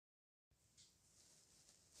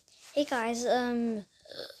Hey guys, I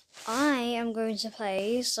am going to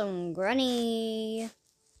play some Granny.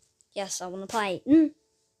 Yes, I want to play.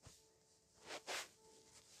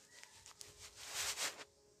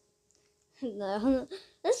 No,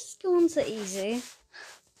 let's just go on to easy.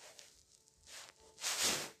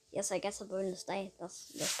 Yes, I get a bonus day.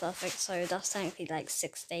 That's perfect. So that's technically like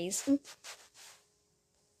 6 days.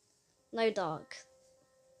 No dark,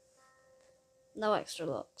 no extra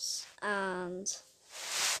locks, and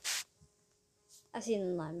I've seen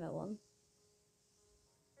the nightmare one.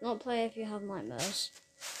 Not play if you have nightmares.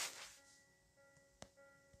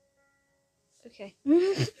 Okay.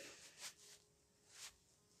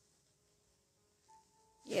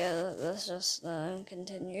 Yeah, let's just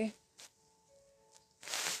continue.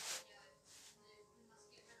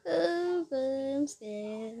 Oh, but I'm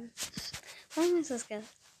scared. Why am I so scared?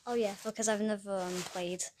 Oh yeah, because I've never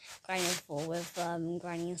played Granny before with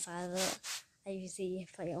Granny inside of it. I usually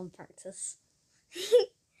play it on practice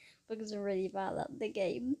because I'm really bad at the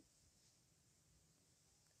game.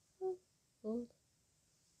 Oh,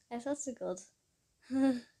 yes, that's so good.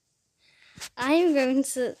 I'm going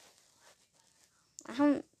to. I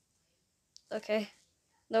haven't. Okay.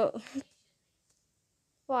 No.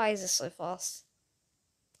 Why is this so fast?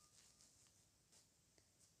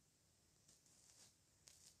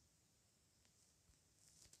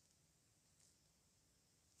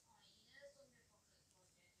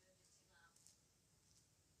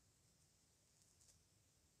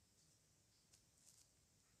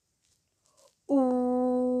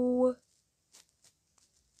 Ooh.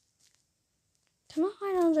 Can I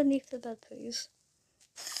hide underneath the bed, please?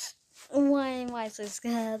 Why am I so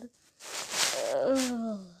scared?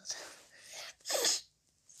 Ugh.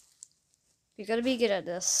 You gotta be good at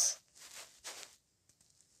this.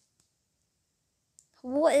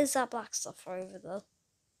 What is that black stuff over there?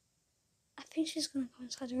 I think she's gonna go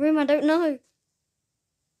inside the room. I don't know.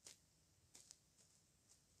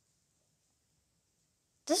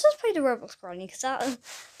 Let's just play the Roblox Granny because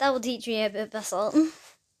that will teach me a bit better.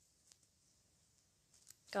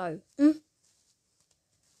 Go.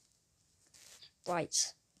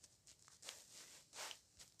 Right.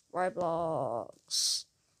 Roblox.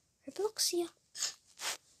 Robloxia.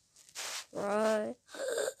 Right.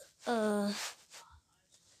 Nom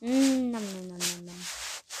nom nom nom nom.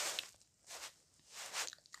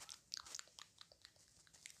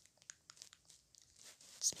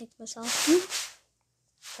 Just make myself.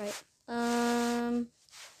 Right.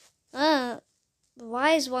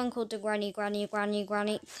 Why is one called the Granny?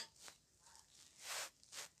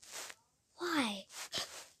 Why?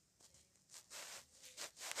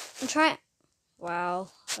 I'm trying. Wow.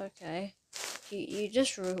 Okay. You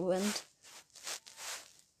just ruined.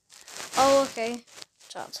 Oh, okay.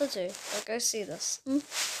 Chapter 2. Let's go see this.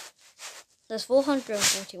 There's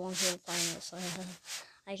 441 people playing it, so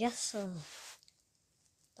I guess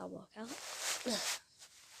that'll work out.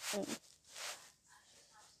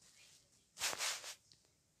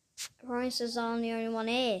 Ryan says I'm the only one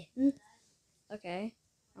here. Okay,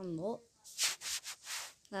 I'm not.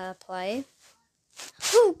 Play.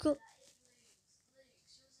 Oh, God.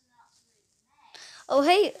 Oh,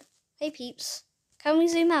 hey peeps. Can we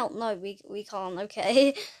zoom out? No, we can't. Okay.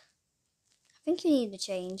 I think you need to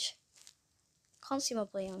change. Can't see my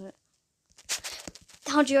play on it.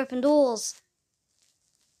 How do you open doors?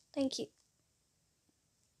 Thank you.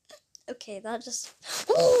 Okay, that just.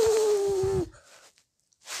 Oh!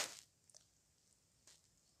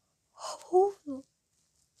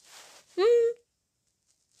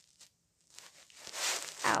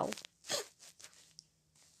 Ow.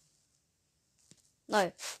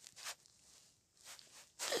 No.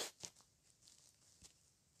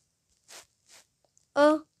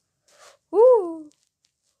 Oh. Ooh.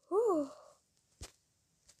 Ooh.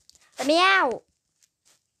 Let me out.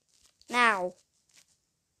 Now.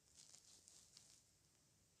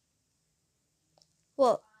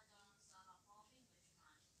 What?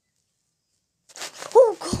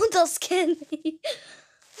 Oh God, that scared me.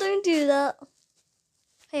 Don't do that.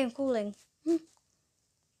 Hey, I'm calling.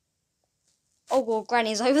 Oh God,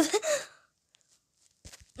 Granny's over there.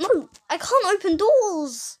 No, I can't open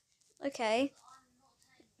doors. Okay.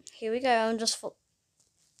 Here we go. I'm just.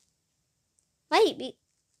 Wait,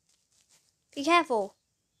 be careful.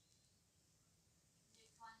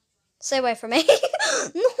 Stay away from me.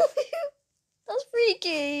 No, that's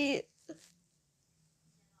freaky.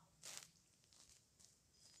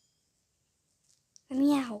 Let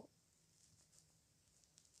me out.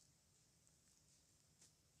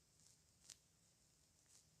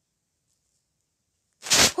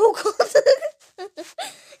 Oh God.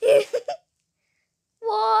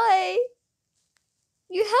 Why?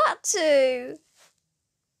 You had had to.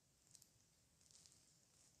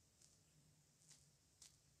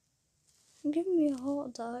 Give me a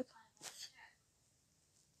hot dog.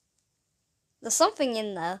 There's something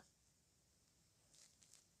in there.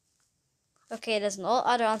 Okay, there's not.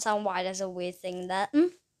 I don't understand why there's a weird thing there.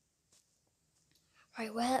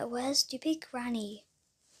 Right, where's stupid Granny?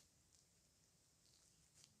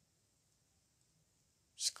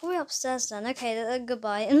 She's going upstairs then. Okay,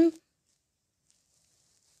 goodbye. I'm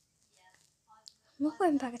not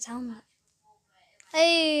going back to town.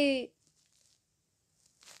 Hey!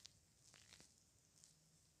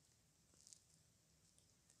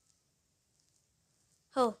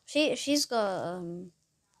 Oh, she's got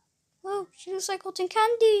oh, she looks like cotton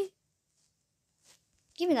candy.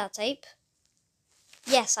 Give me that tape.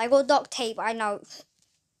 Yes, I got duct tape. I know.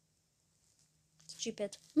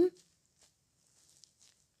 Stupid.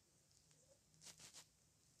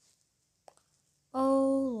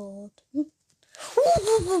 Oh Lord.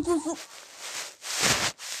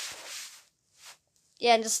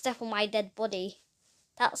 Yeah, and just step on my dead body.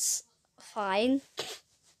 That's fine.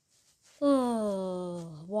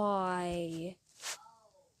 Oh, why?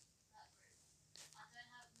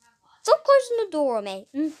 Stop closing the door on me.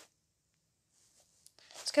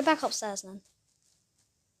 Let's go back upstairs then.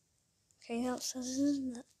 Okay, upstairs,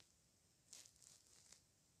 isn't it?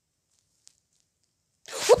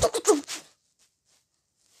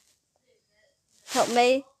 Help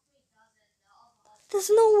me. There's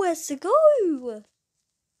nowhere to go.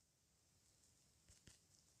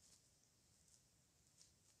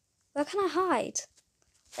 Where can I hide?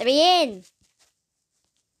 Let me in.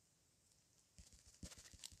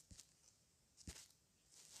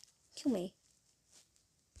 Kill me.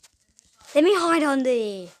 Let me hide under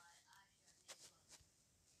here.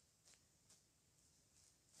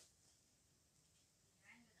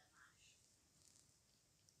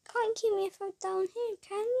 Can't keep me if I'm down here,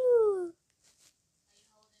 can you?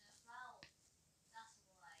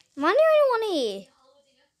 Am I the only one here?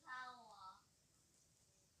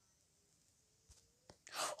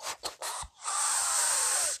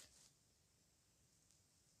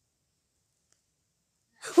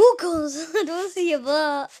 Oh god, I don't see your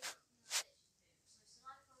butt.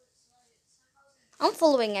 I'm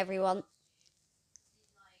following everyone.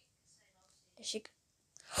 Is she...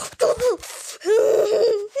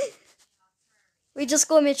 We just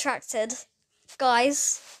got me attracted.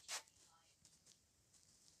 Guys.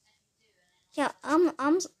 Yeah,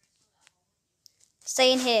 I'm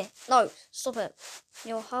staying here. No, stop it.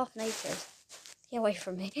 You're half naked. Get away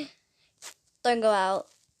from me. Don't go out.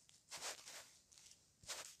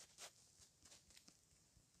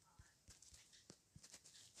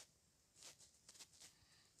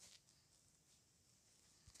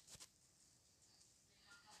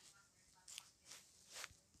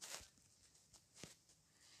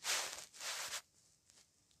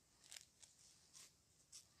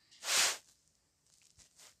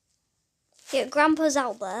 Yeah, Grandpa's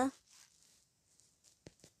out there.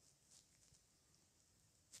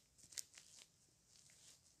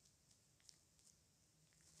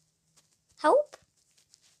 Help?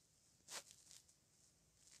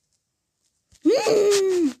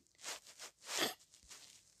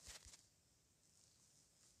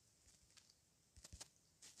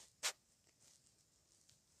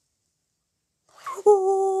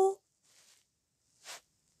 Oh.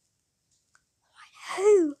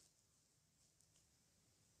 Who?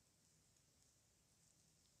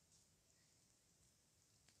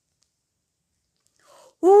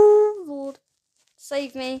 Oh Lord,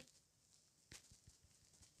 save me.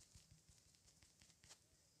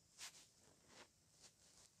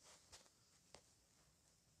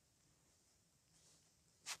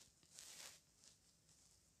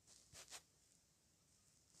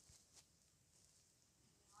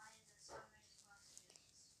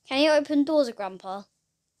 Can you open doors, Grandpa?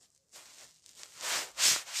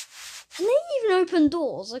 Can they even open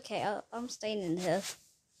doors? Okay, I'm staying in here.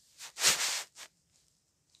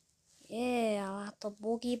 Yeah, I'll have to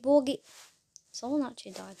boogie. Someone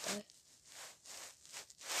actually died though.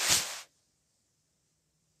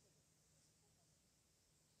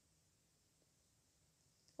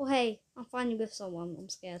 Oh hey, I'm finally with someone. I'm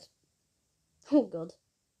scared. Oh god.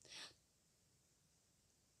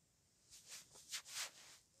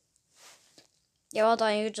 Yeah, well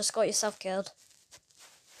done. You just got yourself killed.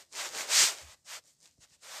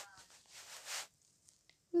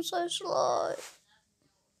 I'm so slow.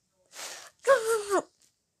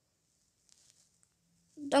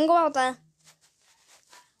 Don't go out there.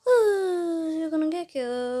 You're gonna get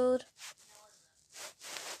killed.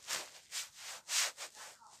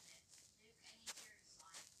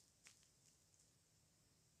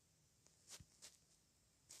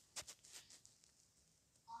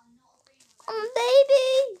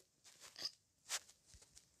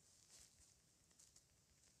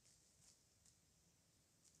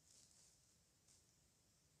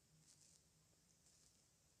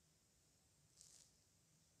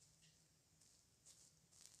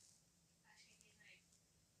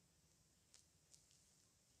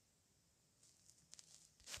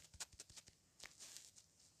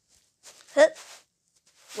 Hit.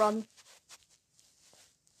 Run.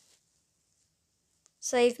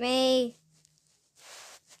 Save me.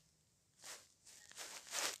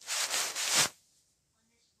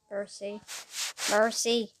 Mercy.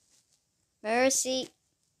 Mercy. Mercy.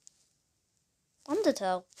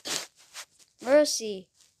 Undertale. Mercy.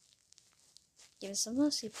 Give me some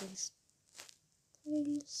mercy, please.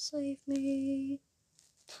 Please save me.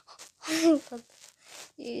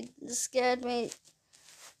 You scared me.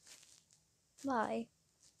 Bye.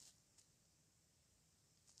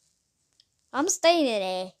 I'm staying in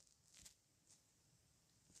here.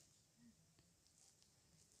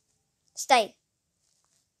 Stay.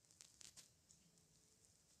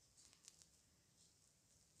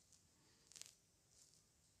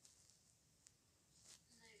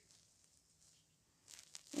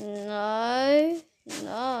 No.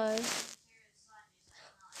 No.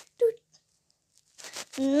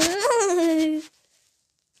 No.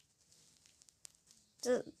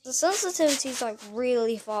 The sensitivity is like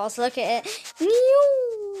really fast. Look at it.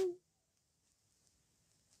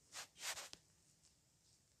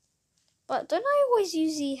 But don't I always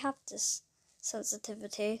usually have this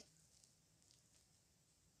sensitivity?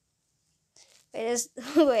 Wait,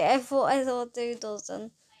 I thought Dude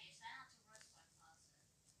doesn't.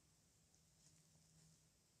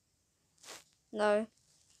 No.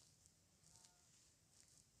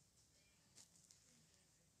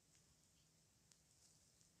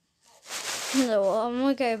 No,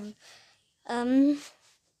 I'm gonna go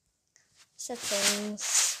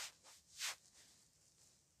settings.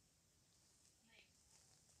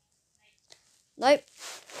 Nope.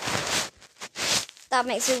 That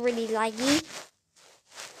makes it really laggy.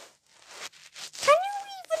 Can you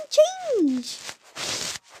even change?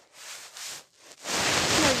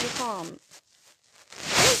 No, you can't.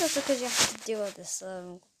 I think that's because you have to do all this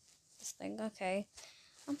thing. Okay.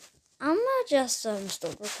 I'm gonna just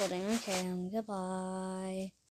stop recording. Okay, goodbye.